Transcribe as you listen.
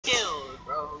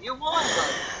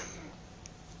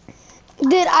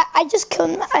Dude, I just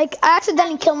killed, I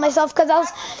accidentally killed myself because I was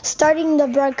starting the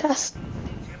broadcast.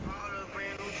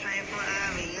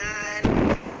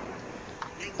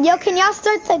 Yo, can y'all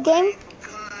start the game?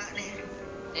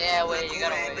 Yeah, wait, you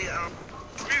gotta wait.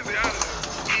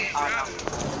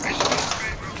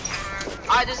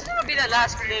 Alright, this is gonna be the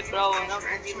last clip, bro, and I'm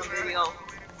ending the video.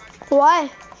 Why?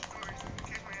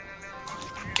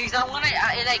 Because I wanna,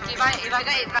 like, if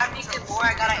I make it more,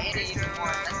 I gotta edit even more.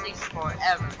 That takes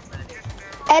forever.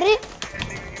 Edit?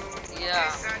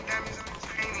 Yeah.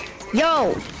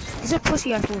 Yo, this is a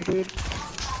pussy ass move, dude.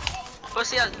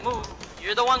 Pussy ass move.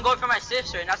 You're the one going for my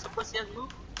sister, and that's the pussy ass move.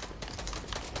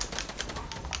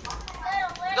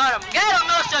 Get him,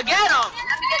 Milsa, get him!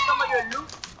 Let me get some of your loot.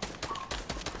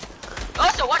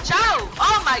 Also, watch out!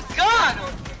 Oh my god!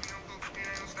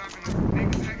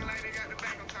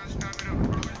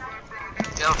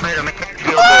 Yo, Fredo, make it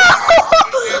feel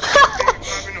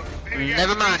good.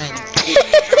 Never mind.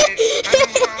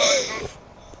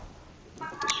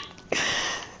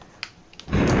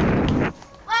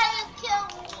 Why you kill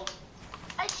me?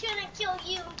 I shouldn't kill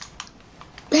you.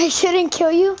 I shouldn't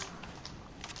kill you?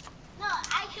 No,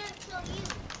 I shouldn't kill you.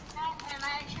 And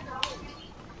I should have killed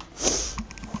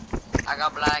you. I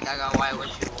got black, I got white, what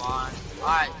you want?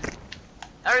 Alright.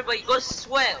 Everybody go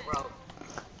sweat, bro.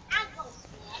 I'm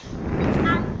going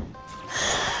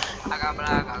to I got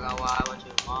black, I got white, what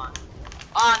you want?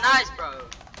 Oh, nice, bro.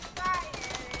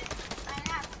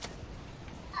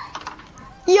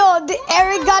 Yo,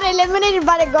 Eric got eliminated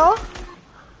by the girl?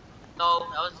 No,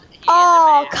 that was...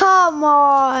 Oh, come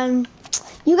on.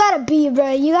 You gotta be,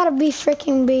 bro. You gotta be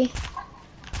freaking B.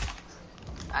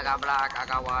 I got black, I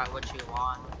got white, what you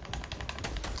want?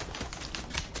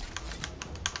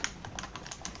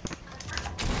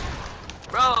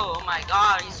 Bro, oh my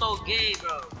god, he's so gay,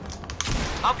 bro.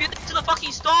 Help you to the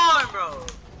fucking storm, bro.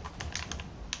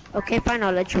 Okay, fine,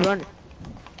 I'll let you run.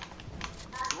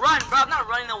 Run, bro, I'm not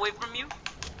running away from you.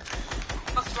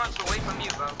 Fuck runs away from you,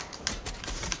 bro.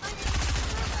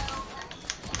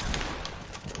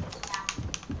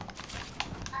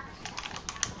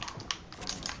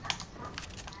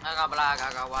 I got black,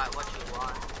 I got white, what you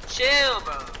want? Chill,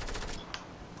 bro.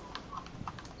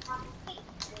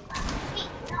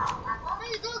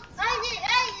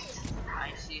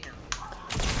 I see him.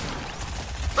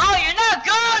 Bro, you're not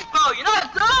good, bro, you're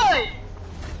not good!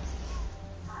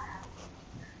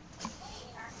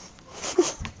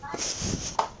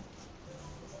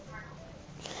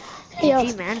 Yo.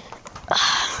 GG, man.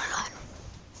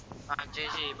 I'm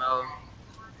GG, bro.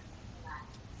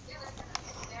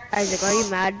 Isaac, are you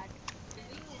mad?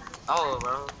 Oh,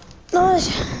 bro. No,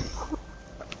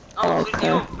 Oh, Okay.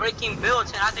 you breaking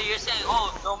builds, and after you're saying,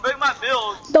 oh, don't break my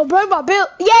builds. don't break my build.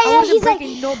 Yeah, I yeah, wasn't he's like,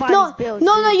 breaking nobody's no, builds,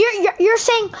 no, dude. you're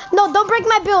saying, no, don't break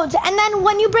my builds. And then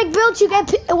when you break builds, you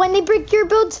get, when they break your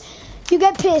builds, you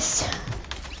get pissed.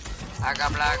 I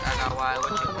got black, I got white,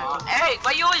 what you want? Hey,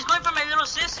 why you always going for my little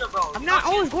sister, bro? I'm not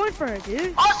always going for her,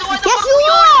 dude. Also, what the Yes, fuck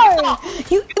you are.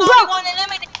 You, You're the bro. one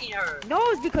eliminating her. No,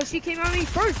 it's because she came at me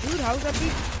first, dude. How was that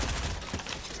be?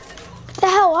 The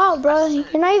hell out, bro.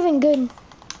 You're not even good.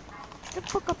 Shut the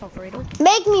fuck up, Alfredo.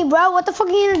 Make me, bro. What the fuck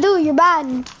are you gonna do? You're bad.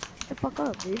 Shut the fuck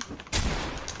up, dude.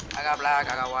 I got black,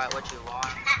 I got white, what you want?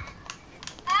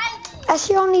 That's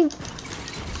your only.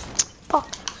 Fuck.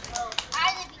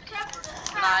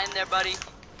 Not in there, buddy.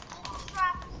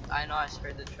 I know I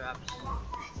spread the traps.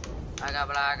 I got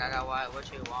black, I got white,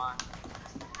 what you want?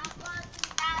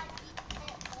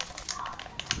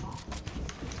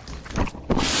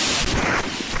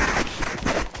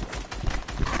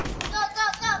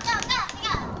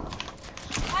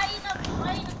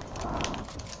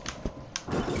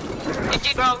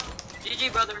 GG, bro.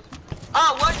 GG, brother.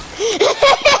 Oh,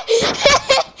 what?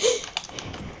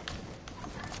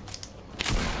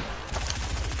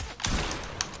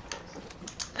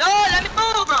 No, let me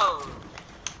move, bro.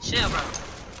 Chill, bro.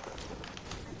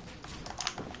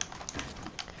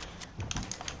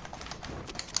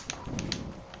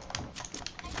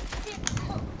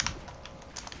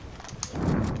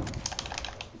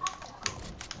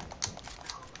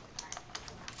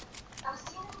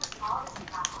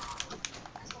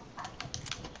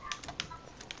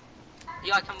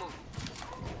 Yo, I can move.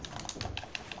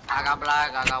 I got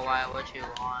black, I got white, what you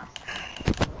want?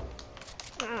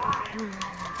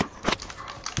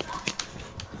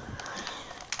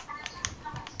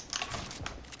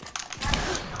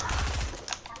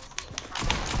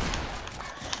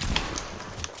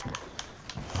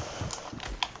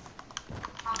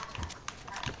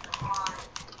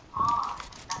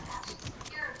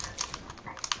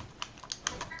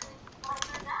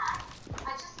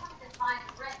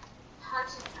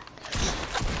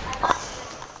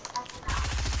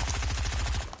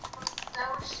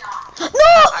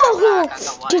 Oh,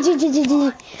 GG. GG,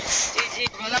 bro.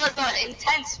 That was an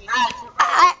intense match.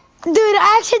 Dude,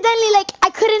 I accidentally I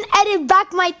couldn't edit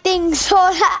back my thing, so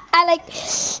I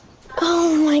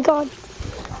oh my god.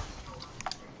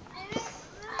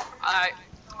 Alright.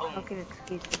 Fucking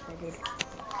excuse if I did.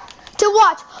 To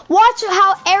watch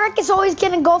how Eric is always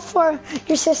gonna go for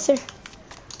your sister.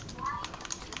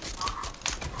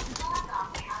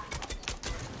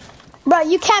 Bro,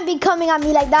 you can't be coming at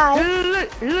me like that.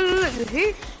 Look, you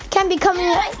see? Can't be coming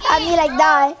at me like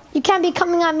that. You can't be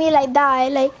coming at me like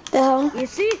that. Like the hell? You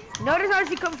see? Notice how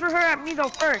she comes for her at me though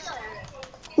first.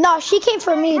 No, she came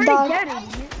for me, Pretty dog. dead. Aaron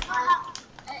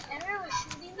was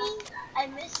shooting me. I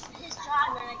missed his shot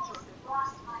and then I killed him.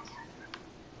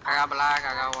 I got black,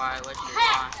 I got white. What you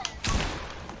want?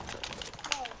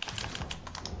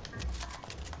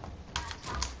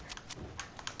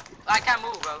 I can't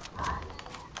move, bro.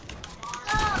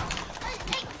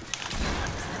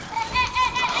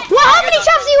 Well, how many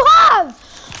traps do you have?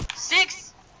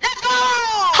 6. Let's go!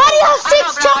 How do you have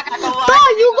 6 traps? I got Bro,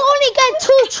 you only get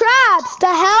 2 traps. The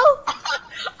hell?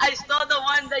 I stole the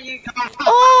one that you got.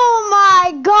 Oh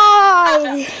my god.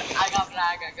 I got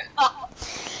black, I got.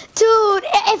 Dude,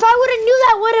 if I would have knew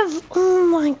that, would have. Oh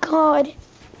my god.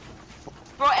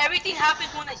 Bro, everything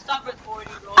happens when I stop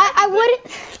recording, bro. I wouldn't.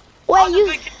 Wait,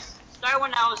 you. Start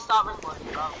when I was stop recording,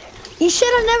 bro. You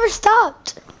should have never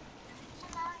stopped.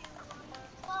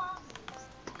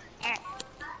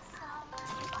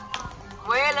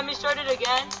 Wait, let me start it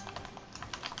again.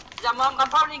 I'm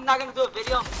probably not gonna do a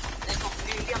video. Like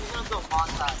completely, I'm just gonna do a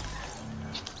montage.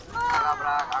 I got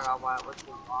black, I got white. What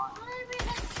you want?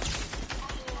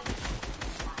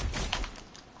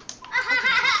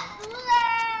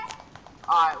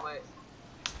 Alright, wait.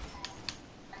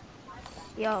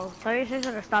 Yo, tell your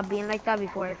sister to stop being like that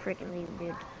before I freaking leave,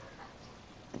 dude.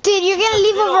 Dude, you're gonna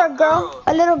leave over a girl,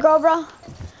 a little girl, bro.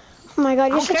 Oh my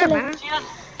god, you're I don't such care, a little. man.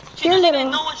 She You're doesn't little.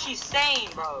 even know what she's saying,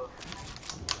 bro.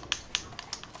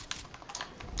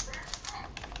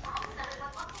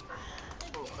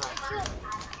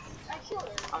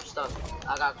 I'm stuck.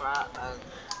 I got crap.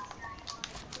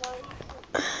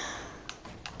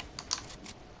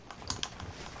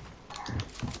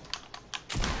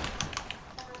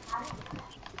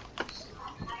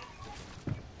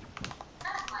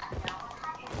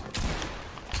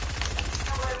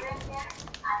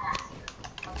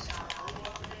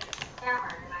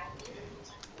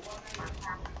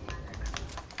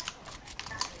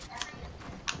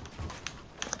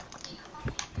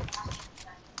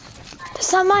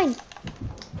 It's not mine.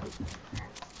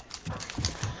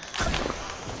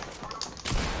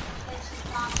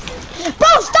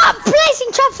 Bro, stop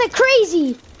placing traps like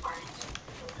crazy.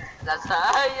 That's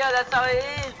how, yeah, that's how it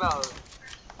is, bro.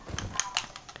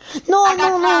 No. I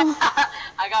got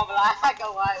black, I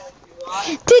got white. What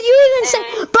you want? Did you even say,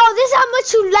 bro? This is how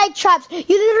much you like traps.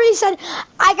 You literally said,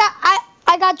 I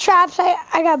got traps.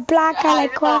 I got black. I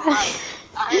like white.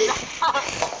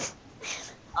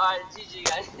 Alright, GG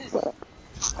guys.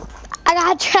 I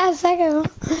got traps. I got.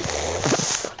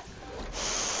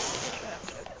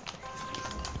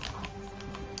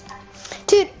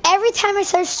 Dude, every time I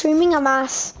start streaming, I'm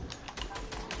ass.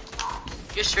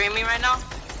 You're streaming right now?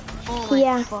 Oh my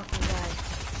Yeah. fucking god.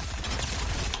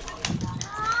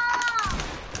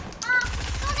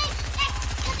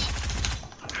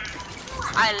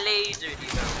 I lasered you,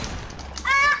 bro.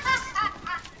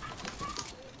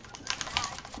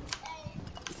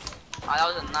 Oh, that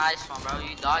was a nice one, bro.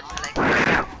 You dodged me like.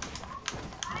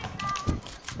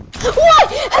 What?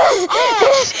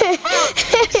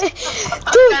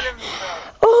 Dude.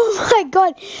 Oh my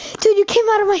god. Dude, you came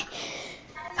out of my.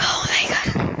 Oh my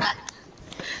god.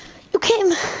 You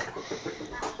came.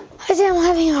 I think I'm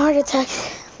having a heart attack.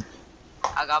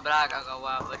 I got black, I got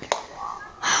white.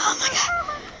 Oh my god.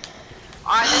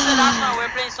 Alright, this is the last one.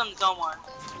 We're playing some Zone Wars.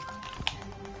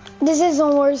 This is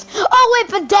Zone Wars. Oh wait,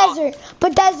 but desert.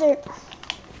 But desert.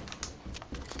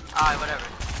 Alright, whatever.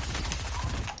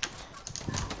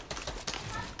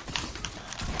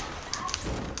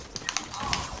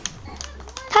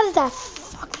 How did that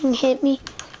fucking hit me?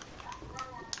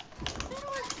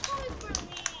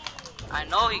 I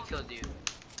know he killed you.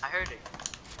 I heard it.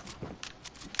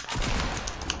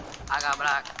 I got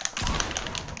black.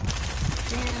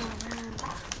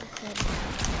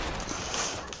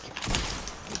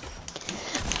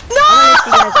 No!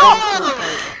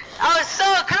 I was so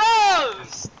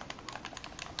close!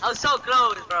 I was so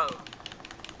close, bro.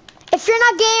 If you're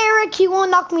not gay, Eric, you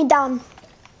won't knock me down.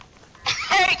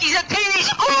 Eric, he's a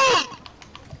teenage boy!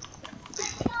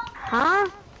 Huh?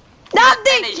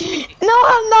 Nothing! No,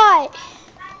 I'm not.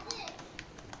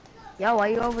 Yo, why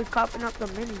you always copping up the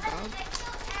minis, dog?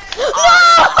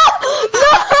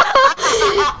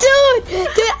 Dude,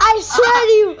 I swear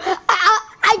to you,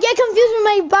 I get confused with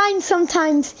my bind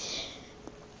sometimes.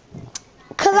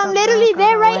 Cause I'm literally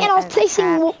there, right? And I was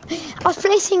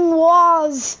placing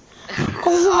walls.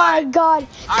 Oh my god.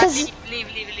 Cause Leave.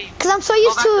 I'm so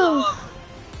used to.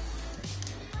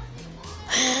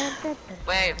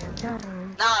 Wait.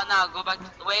 No, go back.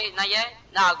 Wait, not yet.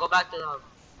 No, go back to the hub.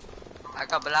 I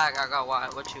got black. I got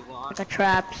white. What you want? I got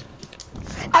traps.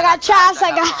 I got traps.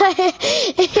 I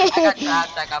got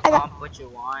traps. I got pump. What you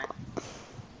want?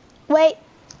 Wait,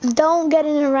 don't get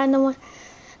in a random one.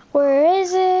 Where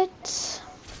is it?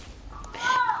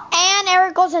 And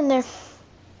Eric goes in there.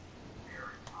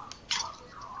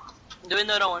 Do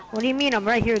another one. What do you mean? I'm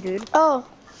right here, dude. Oh,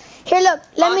 here, look.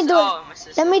 Let me do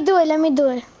it. Let me do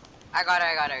it. I got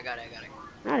it.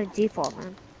 Not a default,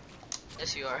 man.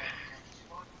 Yes, you are.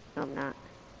 No, I'm not.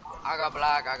 I got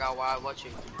black. I got white. What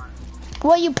you want?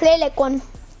 Well, you play like one.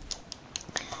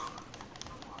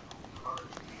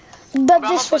 The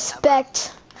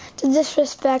disrespect.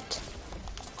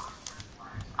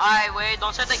 Alright, wait.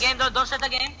 Don't start the game, though. Don't start the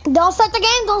game. Don't start the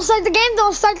game.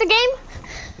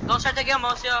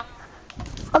 Osio.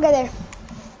 Okay, there.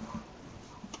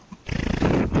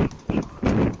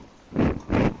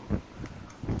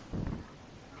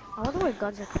 I wonder what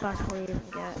guns I could possibly even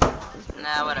get.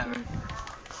 Nah, whatever.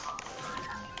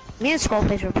 Me and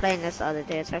Skullface were playing this the other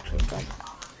day. It's actually fun.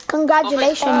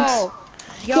 Congratulations. Oh,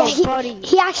 yo, yeah, buddy.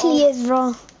 He actually is,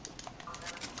 bro.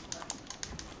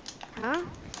 Huh?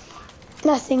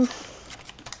 Nothing.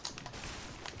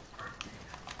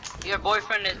 Your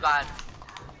boyfriend is bad.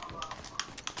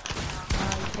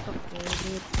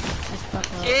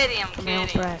 Kidding, I'm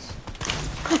kidding.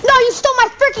 No, you stole my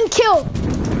freaking kill.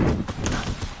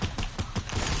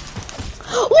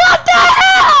 What the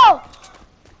hell?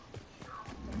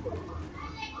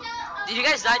 Did you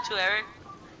guys die too, Eric?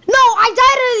 No, I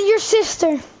died of your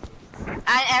sister.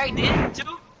 And Eric did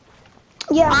too?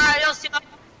 Yeah. Alright,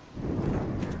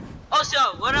 Osio,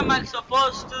 what am I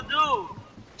supposed to do?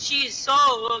 She's so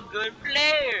a good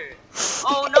player.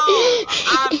 Oh no,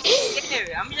 I'm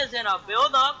scared. I'm just gonna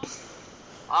build up.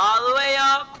 All the way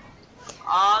up.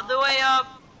 All the way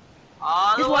up.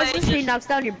 All the way. Just watch knocks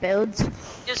down your builds.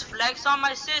 Just flex on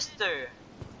my sister.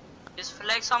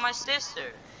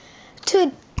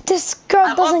 Dude, this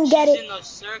girl doesn't get it. In a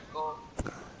circle.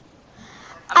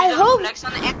 I hope. Flex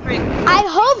on Eric. I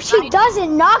hope she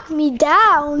doesn't knock me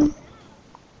down.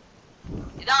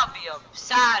 That'll be a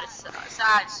sad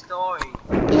story.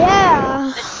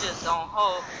 Yeah. Let's just don't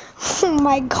hope. Oh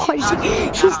my god,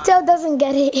 she still doesn't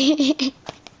get it.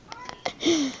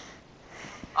 Oh,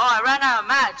 I ran out of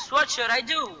match. What should I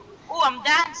do? Oh, I'm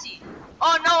dancing.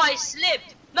 Oh no, I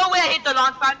slipped. No way I hit the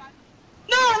launch pad.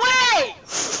 No way!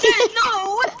 There's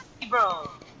no way, bro.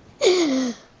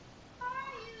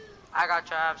 I got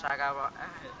traps.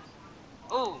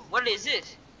 Ooh, what is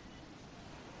this?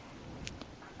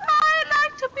 I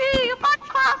like to be a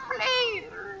Minecraft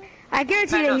player. I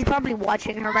guarantee that he's probably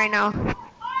watching her right now.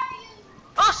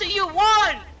 Oh, so you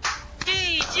won!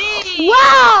 GG!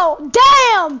 Wow!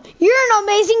 Damn! You're an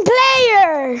amazing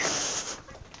player!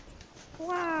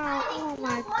 Wow! Oh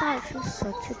my gosh, she's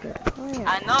such a good player.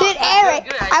 I know. Dude,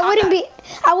 Eric,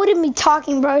 I wouldn't be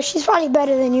talking, bro. She's probably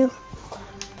better than you.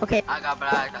 Okay. I got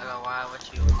black. I got white. What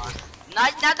you want?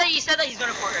 Not that he said that he's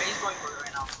going for her. He's going for her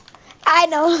right now. I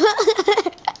know.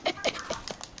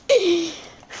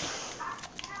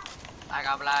 I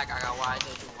got black, I got white,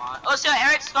 what you want? Oh, so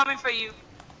Eric's coming for you.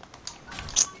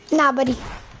 Nah, buddy.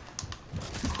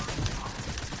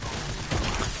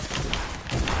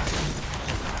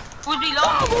 Who's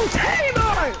below? Let's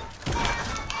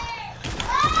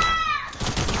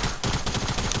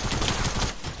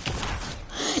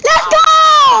go!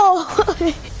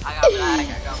 I got black,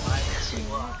 I got white, what you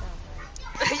want?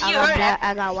 You heard it?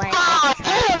 I got white.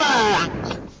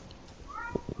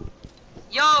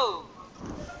 Yo!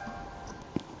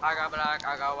 I got black,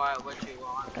 I got white, what you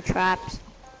want? The traps.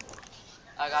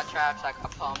 I got traps, I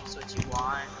got pumps, what you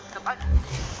want?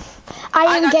 I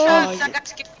am got gay. traps, I got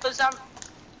skills,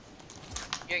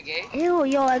 You're gay? Ew,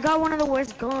 yo, I got one of the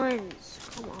worst guns.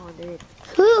 Come on, dude.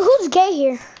 Who's gay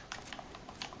here?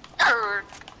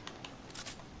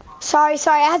 Sorry,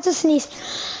 I had to sneeze.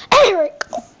 Eric,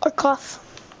 or cough.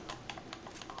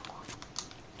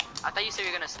 I thought you said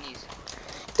you were gonna sneeze.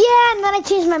 Yeah, and then I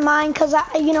changed my mind because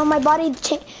my body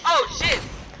Oh shit!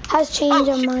 has changed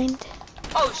of mind.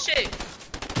 Oh shit!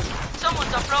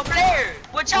 Someone's a pro player!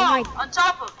 Watch out! On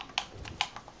top of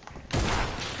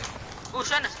Who's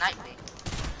trying to snipe me?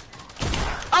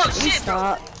 Oh shit,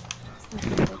 bro!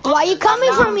 Why are you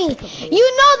coming for me?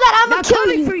 You know that I'm gonna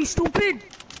kill you. For you, stupid.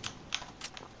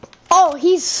 Oh,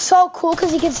 he's so cool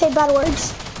because he can say bad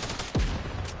words.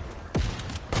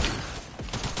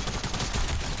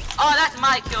 Oh, that's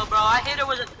my kill, bro. I hit her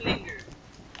with a finger.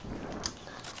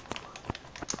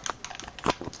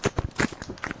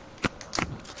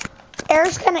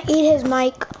 Eric's gonna eat his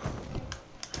mic.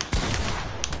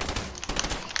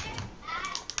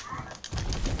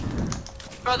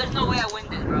 Bro, there's no way I win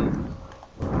this, bro.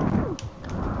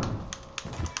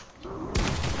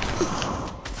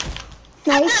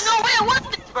 Nice. There's no way I won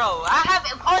this, bro. I have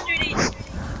 100 HP.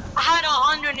 I had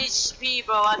 100 HP,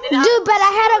 bro. I didn't Dude, but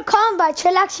I had a combat.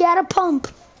 Chillax, you had a pump.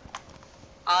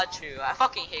 True. I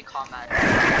fucking hate combat.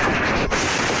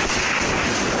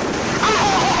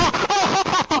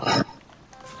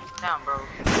 Damn, bro.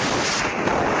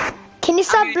 Can you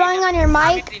stop blowing on your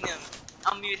mic?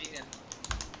 I'm muting him.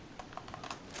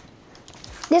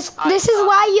 This is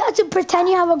why you have to pretend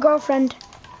you have a girlfriend.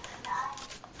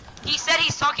 He said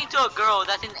he's talking to a girl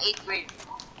that's in 8th grade.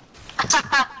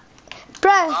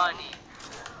 Bruh, Funny.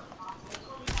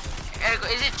 Eric,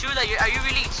 is it true that are you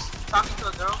really talking to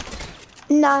a girl?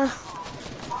 nah.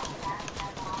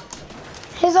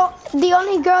 The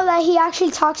only girl that he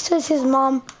actually talks to is his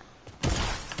mom.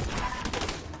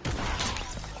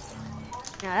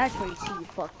 Now that's where you see you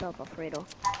fucked up, Alfredo.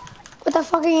 What the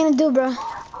fuck are you gonna do, bro?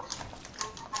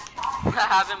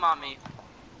 Have him on me.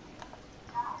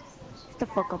 Shut the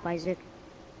fuck up, Isaac.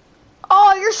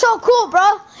 Oh, you're so cool,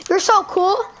 bro. You're so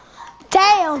cool.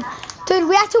 Damn. Dude,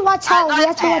 we have to watch out. We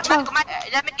have to watch out.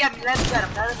 Let me get him. Let me get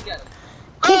him.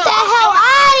 Get the hell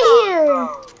out of here.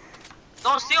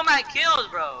 Don't steal my kills,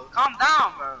 bro. Calm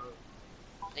down, bro.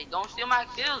 They don't steal my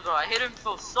kills, bro. I hit him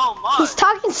for so much. He's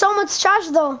talking so much trash,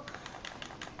 though.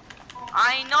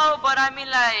 I know, but I mean,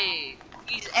 like,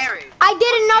 he's Eric. I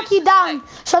didn't knock you down,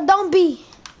 so don't be.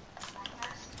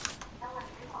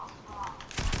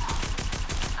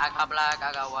 I got black,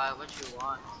 I got white. What you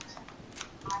want?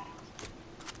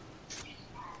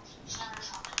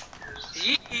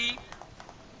 Yee.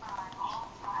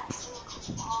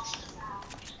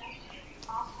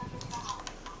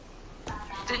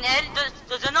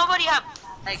 Does nobody have,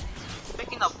 like,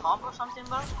 picking a pump or something,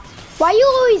 bro? Why you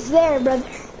always there, brother?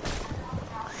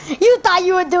 You thought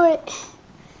you would do it.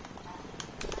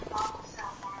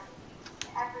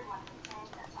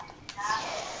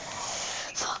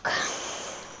 Fuck.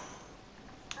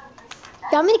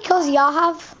 How many kills y'all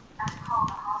have?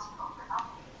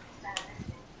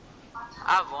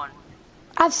 I have one.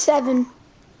 I have 7.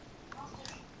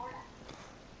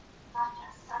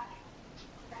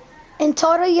 In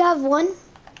total, you have 1?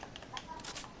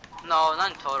 No,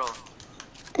 not in total.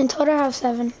 In total, I have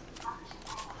 7.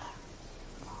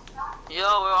 Yo,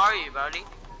 where are you, buddy?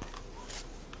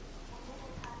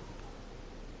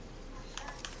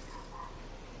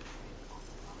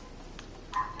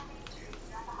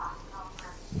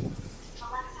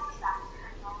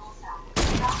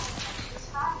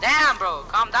 Damn, bro.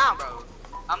 Calm down, bro.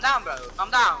 Calm down, bro.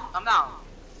 Calm down. Calm down.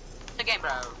 It's a game,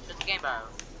 bro. It's a game, bro.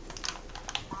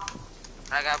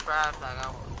 I got props. I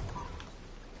got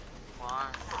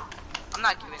one. I'm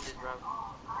not giving this, bro.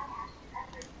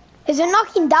 Is it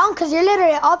knocking down? Because you're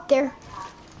literally up there.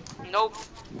 Nope.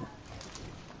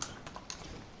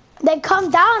 Then come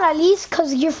down at least,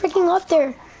 because you're freaking up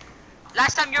there.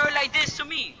 Last time you were like this to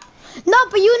me. No,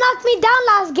 but you knocked me down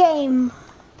last game.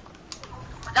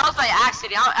 That was by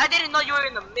accident. I didn't know you were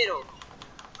in the middle.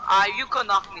 You could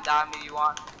knock me down if you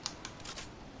want.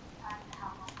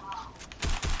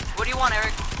 What do you want,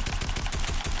 Eric?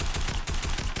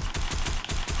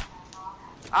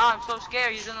 Oh, I'm so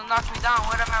scared. He's gonna knock me down.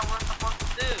 What am I supposed to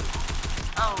do?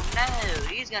 Oh no,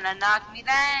 he's gonna knock me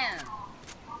down.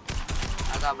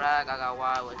 I got black, I got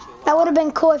white. What you want? That would have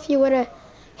been cool if you would have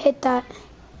hit that.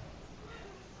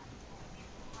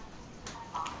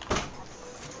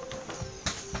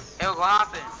 Eric, what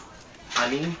happened? I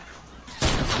need,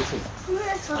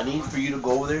 listen, I need for you to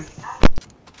go over there.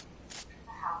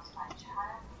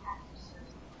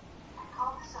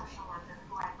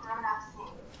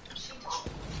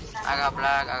 I got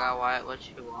black, I got white. What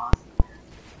you want?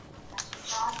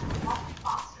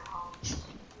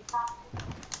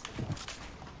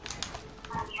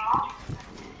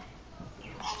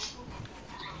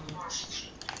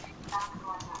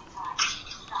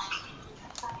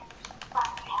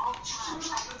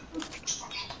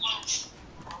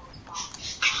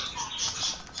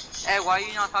 Hey, why are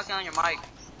you not talking on your mic?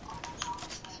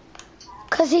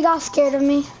 Because he got scared of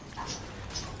me.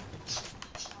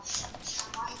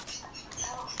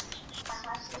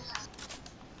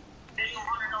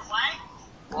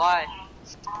 Why?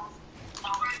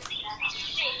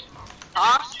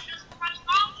 Huh?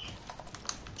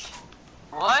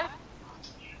 What?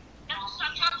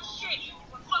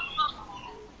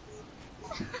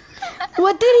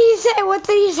 say? What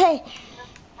did he say?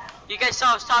 You guys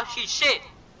saw stop shoot shit.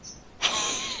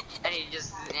 And he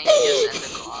just ended the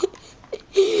call.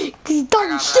 Cause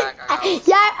dumb shit.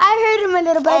 Yeah, I heard him a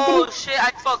little bit. Oh shit,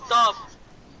 I fucked up.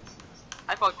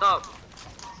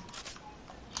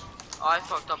 Oh, I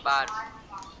fucked up bad.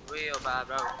 Real bad,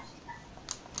 bro.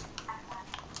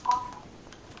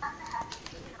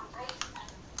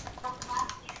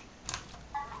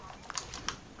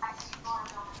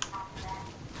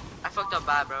 I fucked up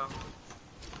bad, bro.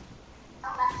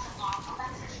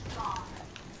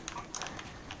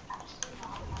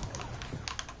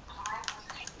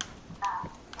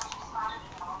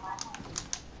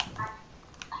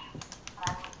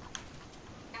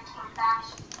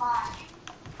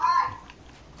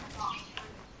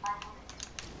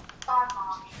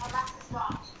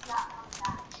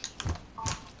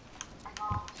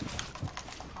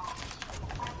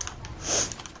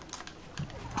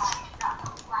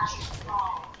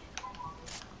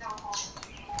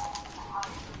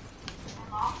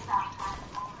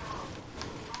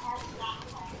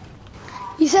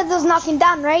 You said those knocking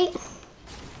down, right?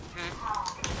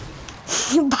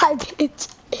 Hmm. Bye, bitch.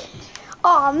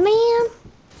 Aw, man.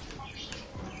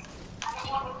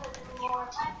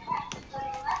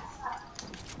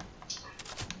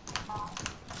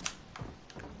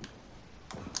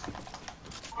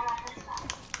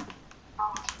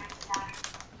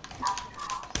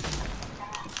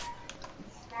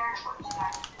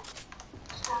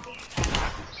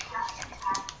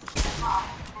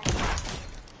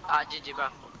 GG, bro.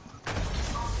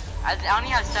 I only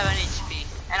have 7 HP,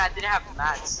 and I didn't have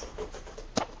mats.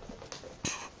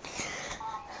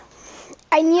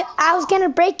 I knew I was gonna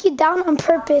break you down on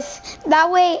purpose. That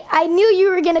way, I knew you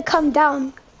were gonna come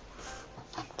down.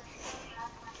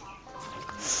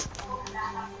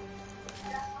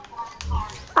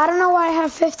 I don't know why I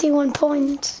have 51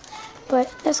 points,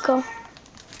 but let's go.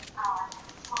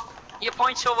 Your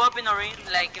points show up in arena,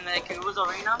 like in the Kubo's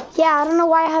arena? Yeah, I don't know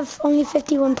why I have only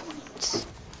 51 points.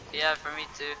 Yeah, for me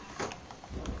too.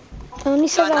 It only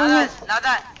So says now I only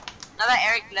that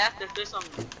Eric left, let's do some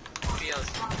videos.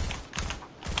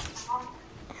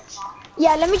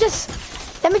 Yeah, let me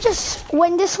just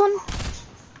win this one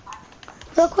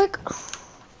real quick.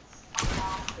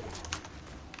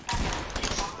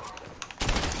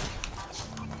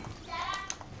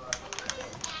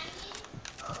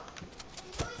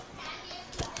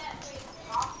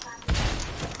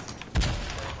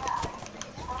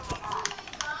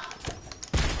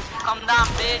 Come down,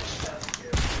 bitch.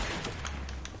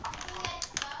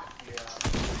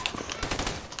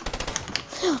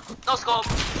 No scope.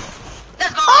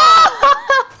 Let's go!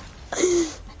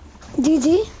 GG.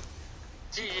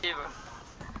 GG, bro.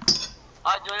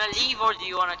 Do you wanna leave or do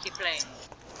you wanna keep playing?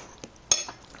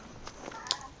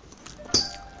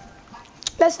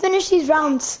 Let's finish these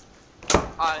rounds.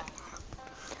 Alright.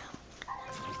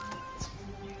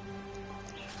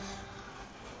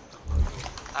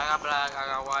 I got black, I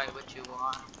got white, what you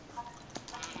want?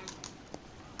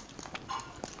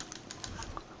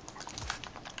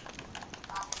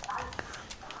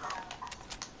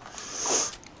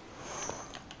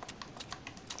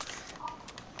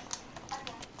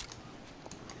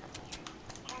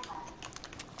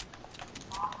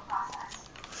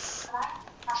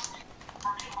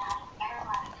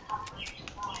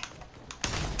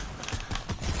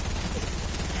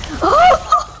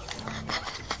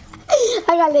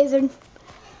 I got lasered.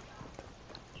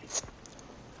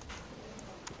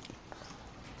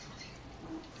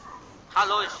 How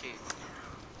low is she?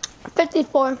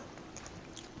 54.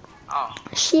 Oh.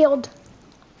 Shield.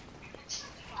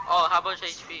 Oh, how much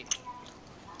HP?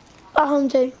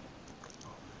 100.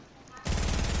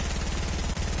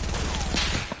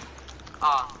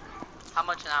 Oh. How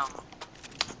much now?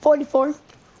 44.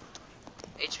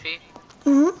 HP?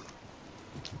 Mhm.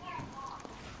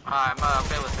 Alright, I'm gonna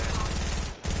play with her.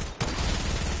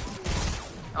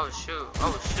 Oh shoot,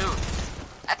 oh shoot.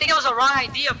 I think it was a wrong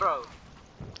idea, bro.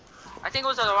 I think it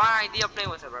was a wrong idea playing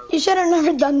with her, bro. You should have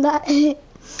never done that. I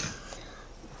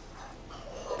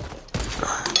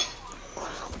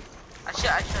should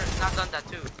have not done that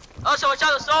too. Oh, so watch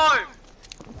out the storm!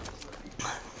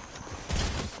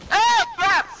 Hey,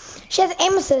 crap! She has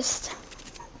aim assist.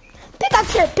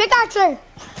 Pickaxe her, pickaxe her.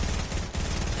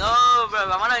 No,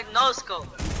 bro, I wanna no scope.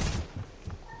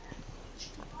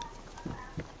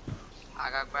 I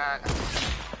got back.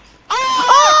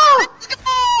 Oh! Let's go!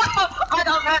 I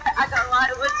got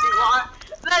right, what you want?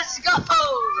 Let's go, bro!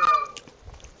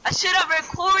 I should have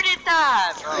recorded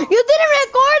that, bro. You didn't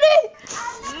record it?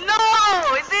 No,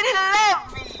 it didn't let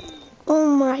me. Oh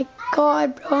my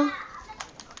god, bro.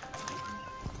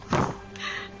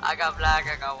 I I got black,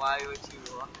 I got white, what you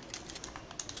want?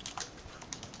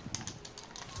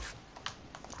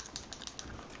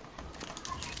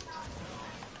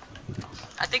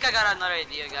 I think I got another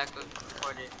idea, I could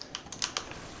record it.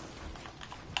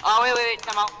 Oh, wait,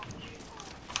 come out.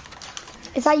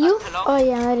 Is that you? Hello? Oh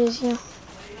yeah, that is you.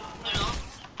 Hello?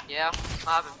 Yeah,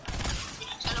 what happened? Did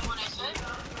you tell him what I said?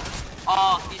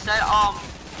 Oh, he said,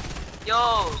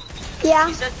 yo, Yeah.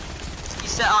 he said,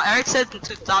 Eric said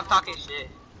to stop talking shit.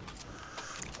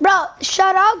 Bro,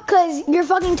 shut up, cause you're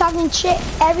fucking talking shit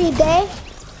every day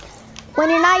when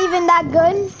you're not even that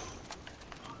good.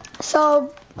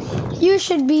 So you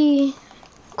should be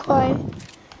quiet.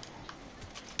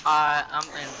 I'm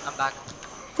back.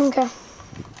 Okay.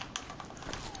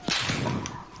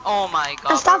 Oh my god.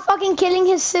 And stop fucking killing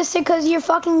his sister, cause you're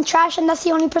fucking trash, and that's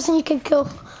the only person you can kill.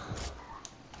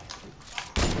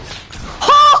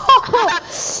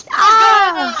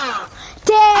 Ah!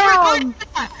 Damn!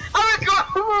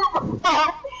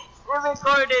 I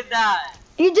recorded that.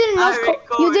 You didn't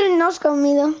you didn't no scope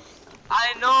me though.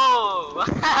 I know.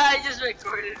 I just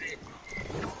recorded it.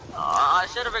 I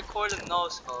should have recorded no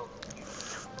scope.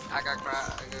 I got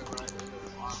crap.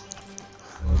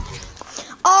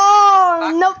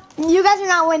 Oh nope! You guys are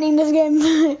not winning this game.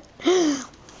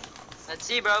 Let's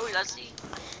see, bro. Let's see.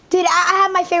 Dude, I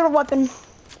have my favorite weapon.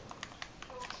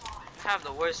 I have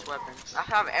the worst weapon. I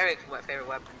have Eric's favorite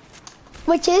weapon.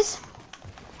 Which is?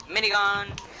 Minigun.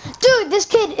 Dude, this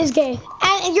kid is gay.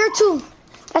 And you're too.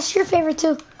 That's your favorite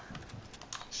too.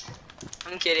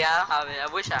 I'm kidding, I don't have it.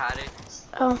 I wish I had it.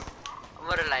 Oh. I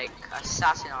would've like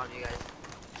assassin all you guys.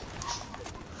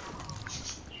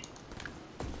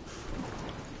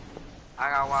 I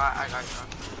got one, I got one.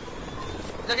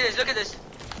 Look at this.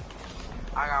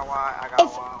 I got one, I got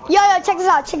one. Yo, check this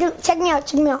out. Check me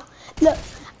out. Look,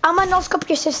 I'm gonna no scope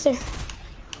your sister.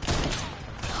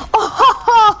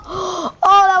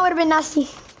 Oh, that would have been nasty.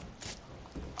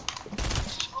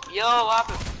 Yo, what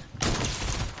happened?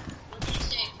 What did you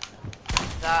say?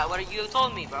 What you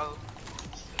told me, bro?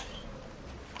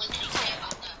 What did you say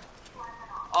about that?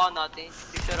 Oh, nothing.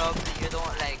 You shut up. You're the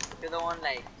one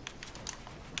like.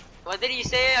 What did he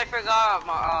say? I forgot.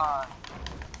 Well,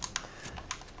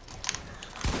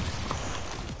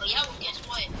 yeah, well, guess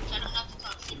what? Tell him not to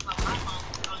talk shit about my mom.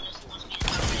 Unless he wants me to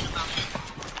talk shit about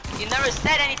him. You never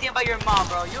said anything about your mom,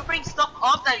 bro. You bring stuff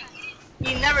up that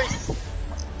he never.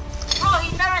 Bro,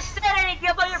 he never said anything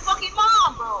about your fucking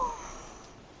mom, bro.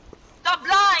 Stop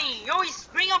lying. You always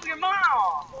bring up your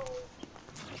mom.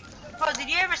 Bro, did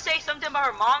he ever say something about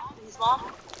her mom? His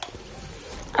mom?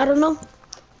 I don't know.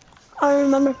 I don't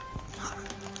remember.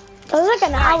 That was like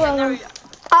an hour ago.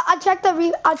 I'll check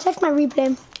my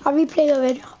replay. I'll replay the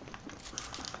video.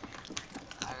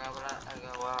 I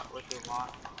got what you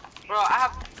want. Bro, I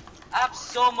have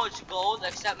so much gold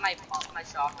except my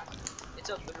shotgun. It's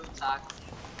a blue tag.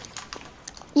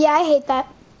 Yeah, I hate that.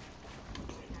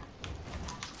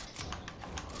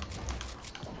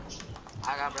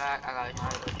 I got black, I got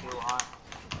white, what you want.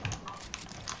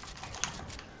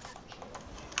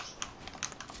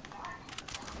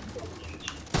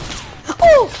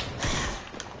 Oh!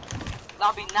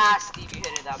 That'll be nasty if you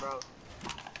hit it that, bro.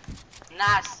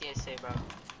 Nasty, I say, bro.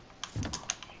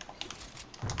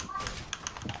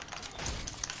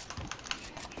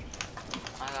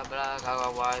 I got black, I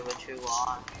got white, what you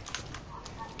want.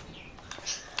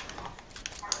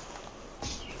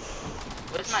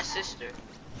 Where's my sister?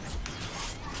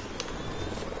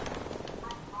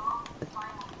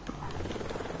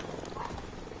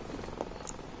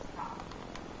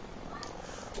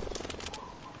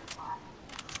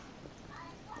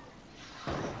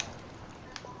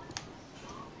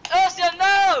 Elsia,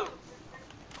 no!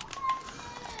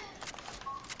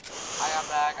 I got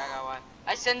black, I got white.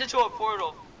 I send it to a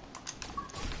portal.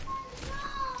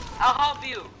 I'll help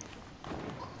you.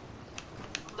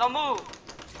 Don't move.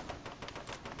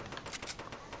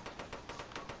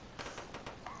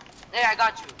 There, I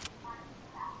got you.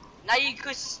 Now you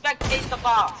could spectate the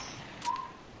boss.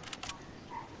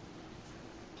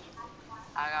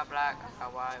 I got black, I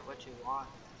got white, what you want?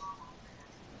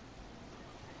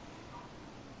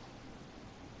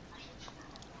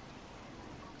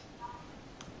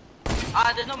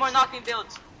 There's no more knocking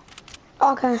builds.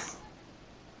 Okay.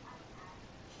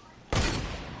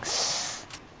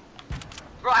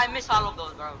 Bro, I miss all of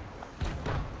those, bro.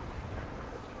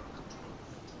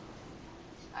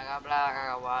 I got black, I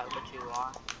got white, what you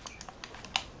want?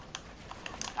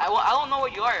 I don't know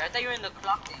where you are. I thought you were in the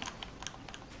clock thing.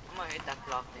 I'm gonna hit that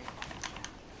clock thing.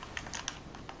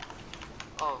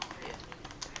 Oh, yeah.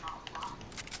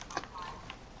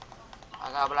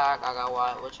 I got black, I got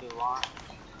white, what you want?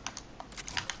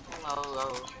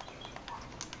 Hello.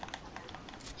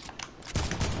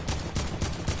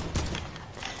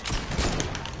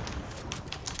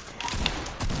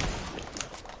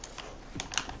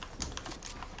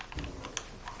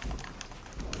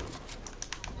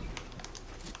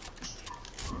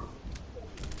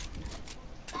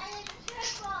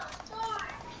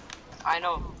 I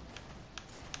know.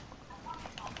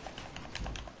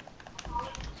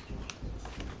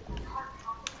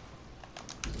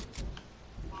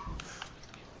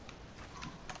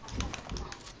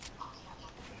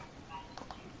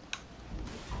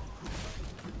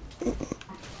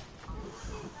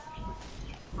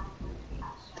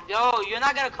 Yo, you're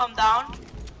not gonna come down?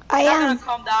 I You're not am. gonna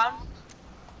come down?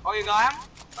 Oh, you got him?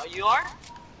 Oh, you are?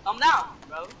 Come down,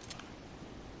 bro.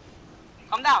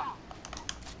 Come down.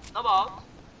 No balls.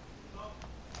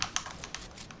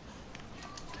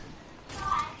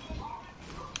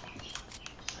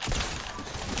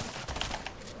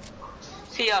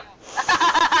 See ya.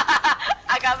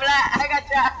 I got black. I got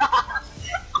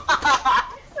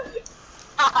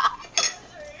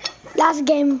you. Last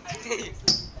game.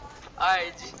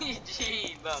 Alright,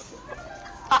 GG, bro.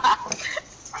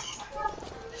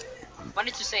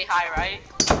 Wanted to say hi, right?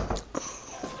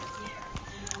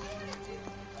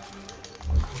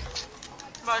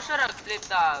 Bro, I should have clipped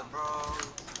that, bro.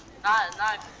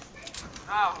 Not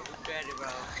regret it, bro.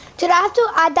 Did I have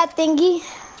to add that thingy?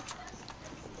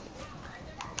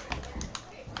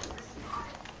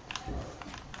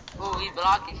 Oh, he's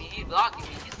blocking me. He's blocking me.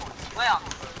 He's going to sweat on me,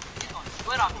 bro. He's going to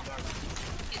sweat on me, bro.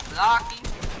 He's blocking.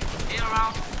 Get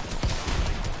around.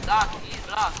 Blocking. He's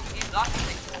blocking. He's blocking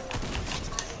me.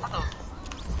 What the?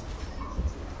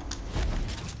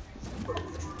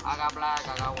 I got black.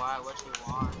 I got white. What you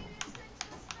want?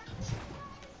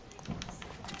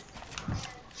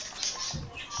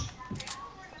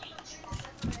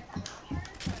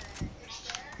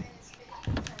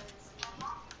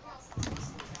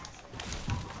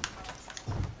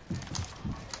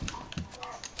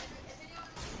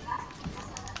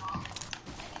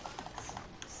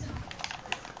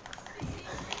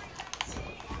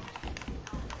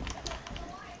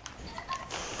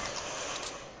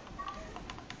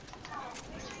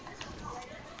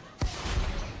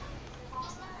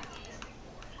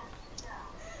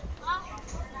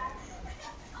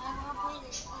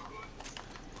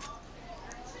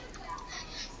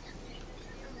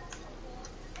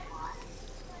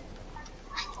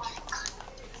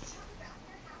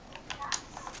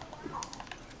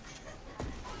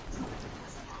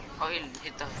 Oh, he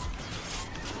hit the.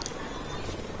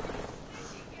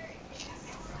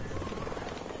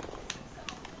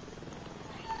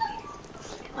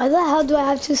 Why the hell do I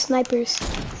have two snipers?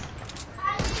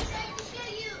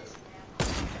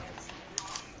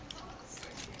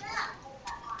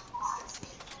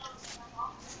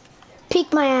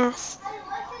 Peek my ass.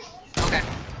 Okay.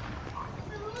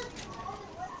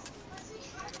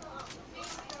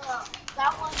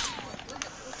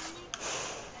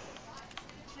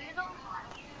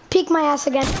 Peek my ass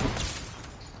again.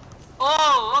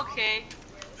 Oh, okay.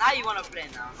 Now you wanna play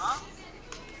now, huh?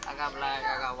 I got black,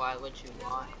 I got white, what you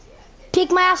want?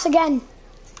 Peek my ass again.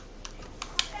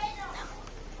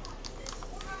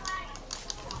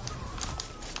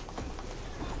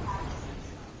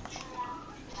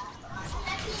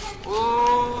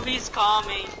 Ooh, he's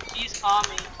coming, he's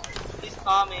coming, he's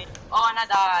coming. Oh, and I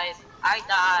died.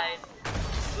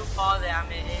 You fall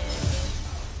damage.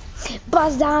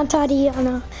 Buzz down,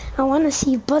 Tatiana. I wanna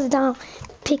see you buzz down.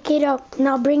 Pick it up.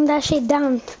 Now bring that shit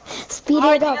down. Speed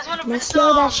Alright, it you up. guys wanna Now bring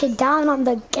slow that some- shit down on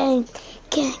the gang.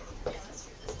 Gang.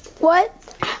 What?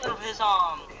 Instead of his,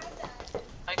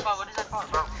 like, what is that called,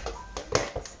 bro?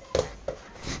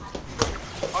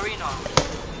 Arena.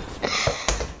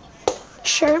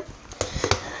 Sure.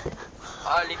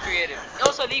 League Creative.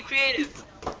 Also, League Creative.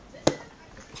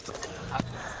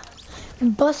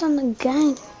 Buzz on the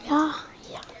gang. Yeah.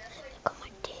 Yeah. Look at my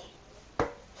day.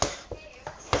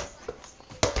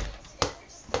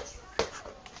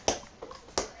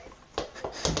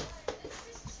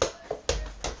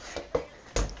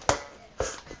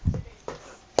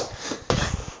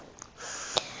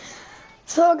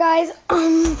 So guys,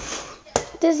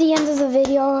 this is the end of the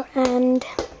video, and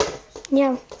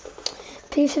yeah,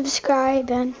 please subscribe,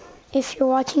 and if you're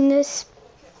watching this,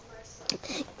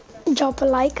 drop a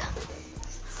like.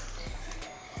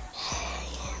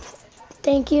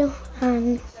 Thank you,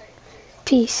 and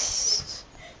peace.